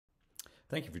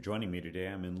Thank you for joining me today.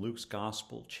 I'm in Luke's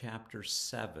Gospel, chapter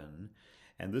 7,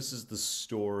 and this is the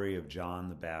story of John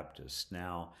the Baptist.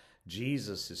 Now,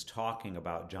 Jesus is talking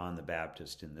about John the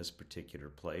Baptist in this particular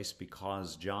place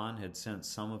because John had sent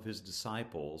some of his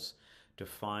disciples to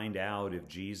find out if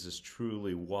Jesus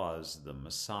truly was the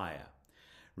Messiah.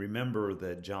 Remember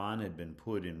that John had been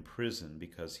put in prison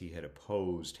because he had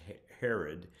opposed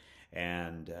Herod,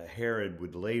 and Herod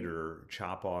would later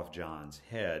chop off John's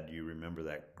head. You remember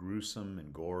that gruesome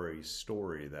and gory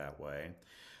story that way.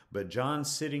 But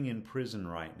John's sitting in prison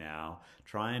right now,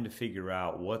 trying to figure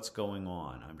out what's going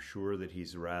on. I'm sure that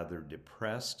he's rather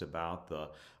depressed about the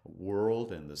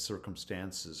world and the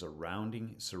circumstances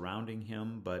surrounding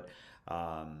him. But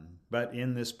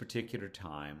in this particular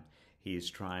time,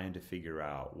 he's trying to figure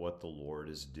out what the Lord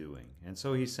is doing. And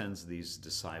so he sends these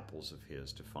disciples of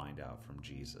his to find out from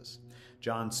Jesus.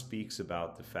 John speaks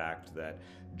about the fact that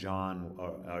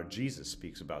Jesus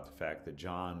speaks about the fact that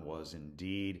John was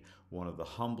indeed one of the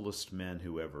humblest men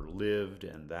who ever lived,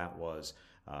 and that was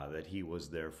that he was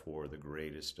therefore the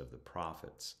greatest of the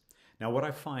prophets. Now, what I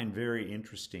find very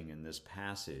interesting in this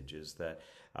passage is that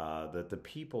the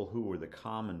people who were the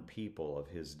common people of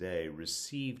his day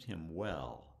received him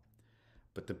well.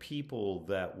 But the people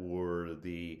that were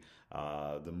the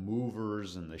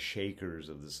movers and the shakers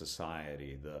of the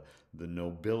society, the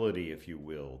nobility, if you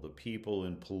will, the people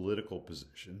in political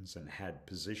positions and had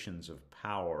positions of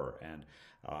power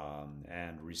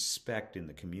and respect in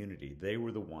the community, they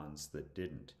were the ones that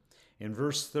didn't. In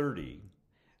verse 30,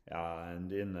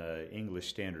 and in the English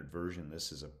Standard Version,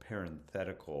 this is a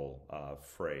parenthetical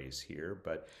phrase here,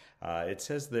 but it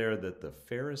says there that the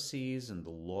Pharisees and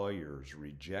the lawyers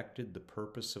rejected the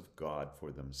purpose of God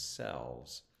for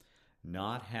themselves,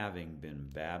 not having been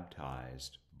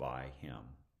baptized by him.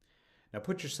 Now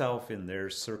put yourself in their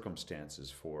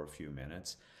circumstances for a few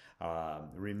minutes.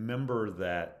 Remember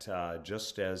that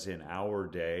just as in our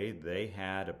day, they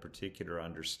had a particular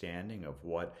understanding of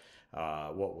what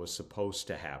was supposed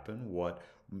to happen, what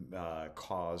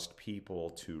caused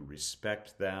people to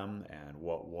respect them, and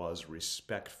what was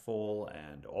respectful,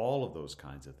 and all of those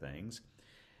kinds of things.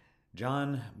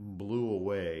 John blew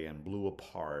away and blew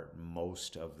apart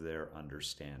most of their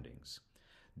understandings.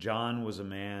 John was a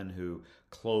man who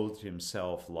clothed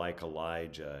himself like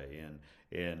Elijah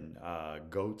in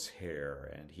goat's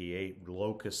hair, and he ate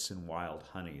locusts and wild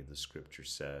honey, the scripture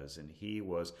says, and he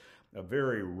was a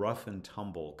very rough and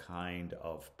tumble kind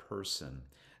of person,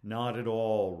 not at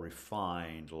all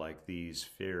refined like these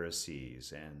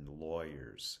Pharisees and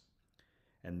lawyers.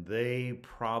 And they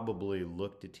probably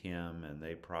looked at him and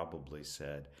they probably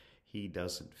said, he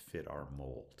doesn't fit our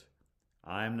mold.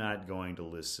 I'm not going to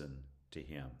listen to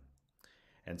him.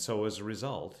 And so as a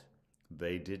result,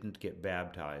 they didn't get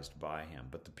baptized by him,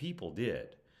 but the people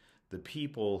did. The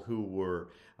people who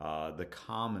were the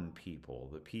common people,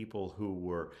 the people who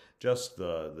were just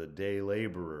the day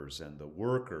laborers and the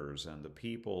workers and the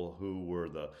people who were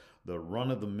the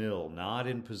run-of-the-mill, not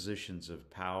in positions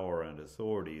of power and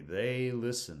authority, they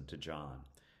listened to John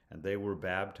and they were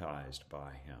baptized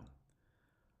by him.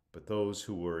 But those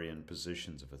who were in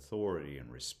positions of authority and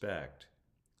respect,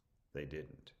 they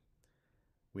didn't.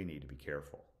 We need to be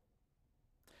careful.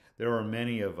 There are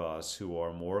many of us who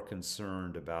are more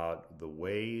concerned about the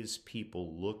ways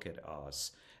people look at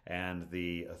us and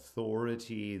the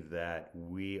authority that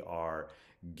we are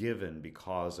given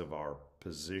because of our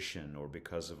position or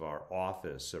because of our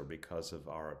office or because of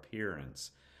our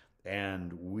appearance.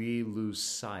 And we lose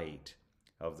sight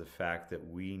of the fact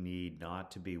that we need not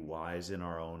to be wise in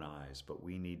our own eyes, but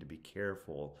we need to be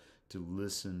careful to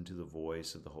listen to the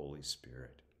voice of the Holy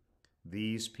Spirit.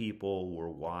 These people were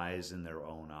wise in their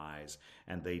own eyes,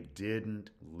 and they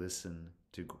didn't listen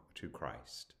to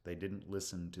Christ. They didn't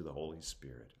listen to the Holy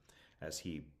Spirit as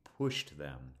he pushed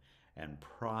them and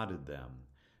prodded them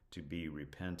to be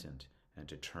repentant and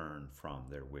to turn from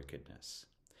their wickedness.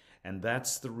 And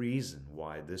that's the reason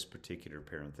why this particular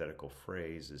parenthetical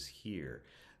phrase is here.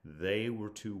 They were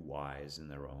too wise in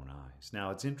their own eyes.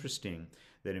 Now, it's interesting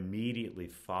that immediately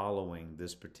following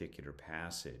this particular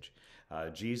passage,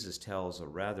 Jesus tells a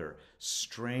rather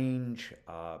strange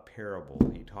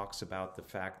parable. He talks about the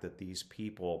fact that these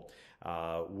people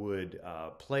would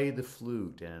play the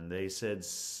flute, and they said,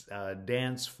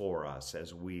 dance for us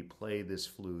as we play this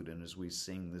flute and as we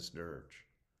sing this dirge.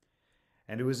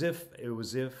 And it was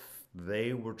if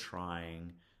they were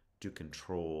trying to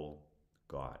control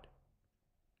God.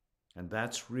 And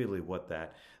that's really what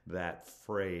that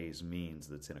phrase means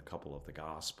that's in a couple of the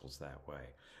Gospels that way.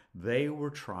 They were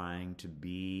trying to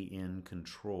be in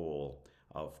control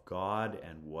of God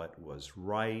and what was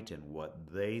right and what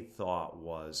they thought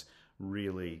was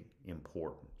really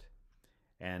important.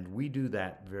 And we do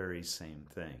that very same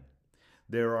thing.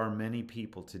 There are many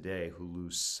people today who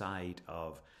lose sight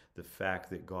of the fact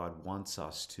that God wants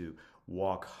us to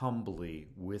walk humbly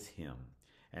with Him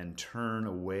and turn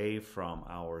away from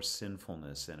our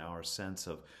sinfulness and our sense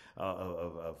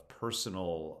of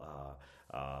personal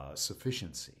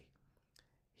sufficiency.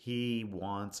 He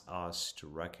wants us to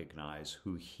recognize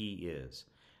who He is,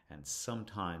 and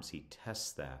sometimes He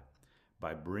tests that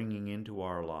by bringing into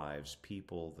our lives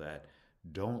people that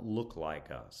don't look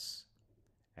like us,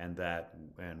 and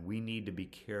we need to be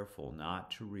careful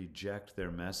not to reject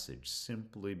their message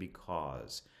simply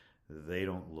because they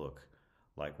don't look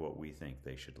like what we think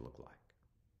they should look like.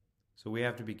 So we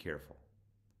have to be careful.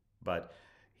 But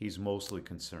He's mostly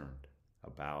concerned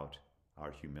about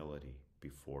our humility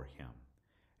before Him.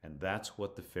 And that's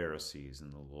what the Pharisees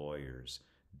and the lawyers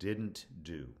didn't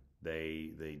do.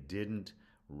 They didn't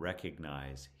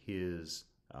recognize His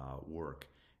work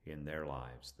in their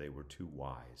lives. They were too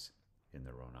wise in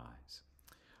their own eyes.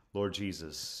 Lord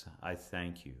Jesus, I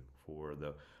thank You for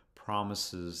the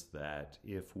promises that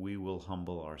if we will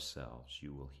humble ourselves,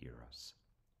 You will hear us.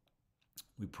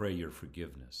 We pray Your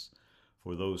forgiveness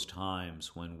for those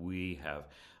times when we have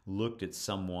looked at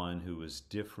someone who is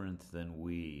different than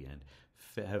we and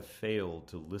have failed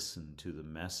to listen to the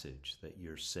message that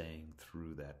You're saying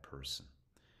through that person.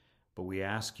 But we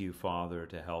ask You, Father,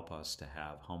 to help us to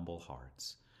have humble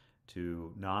hearts,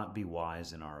 to not be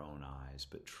wise in our own eyes,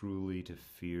 but truly to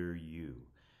fear You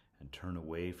and turn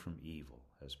away from evil,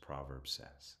 as Proverbs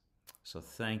says. So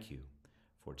thank You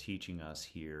for teaching us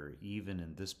here, even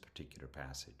in this particular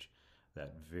passage,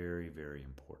 that very, very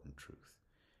important truth.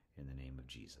 In the name of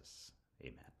Jesus,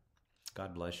 amen.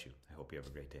 God bless you. I hope you have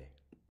a great day.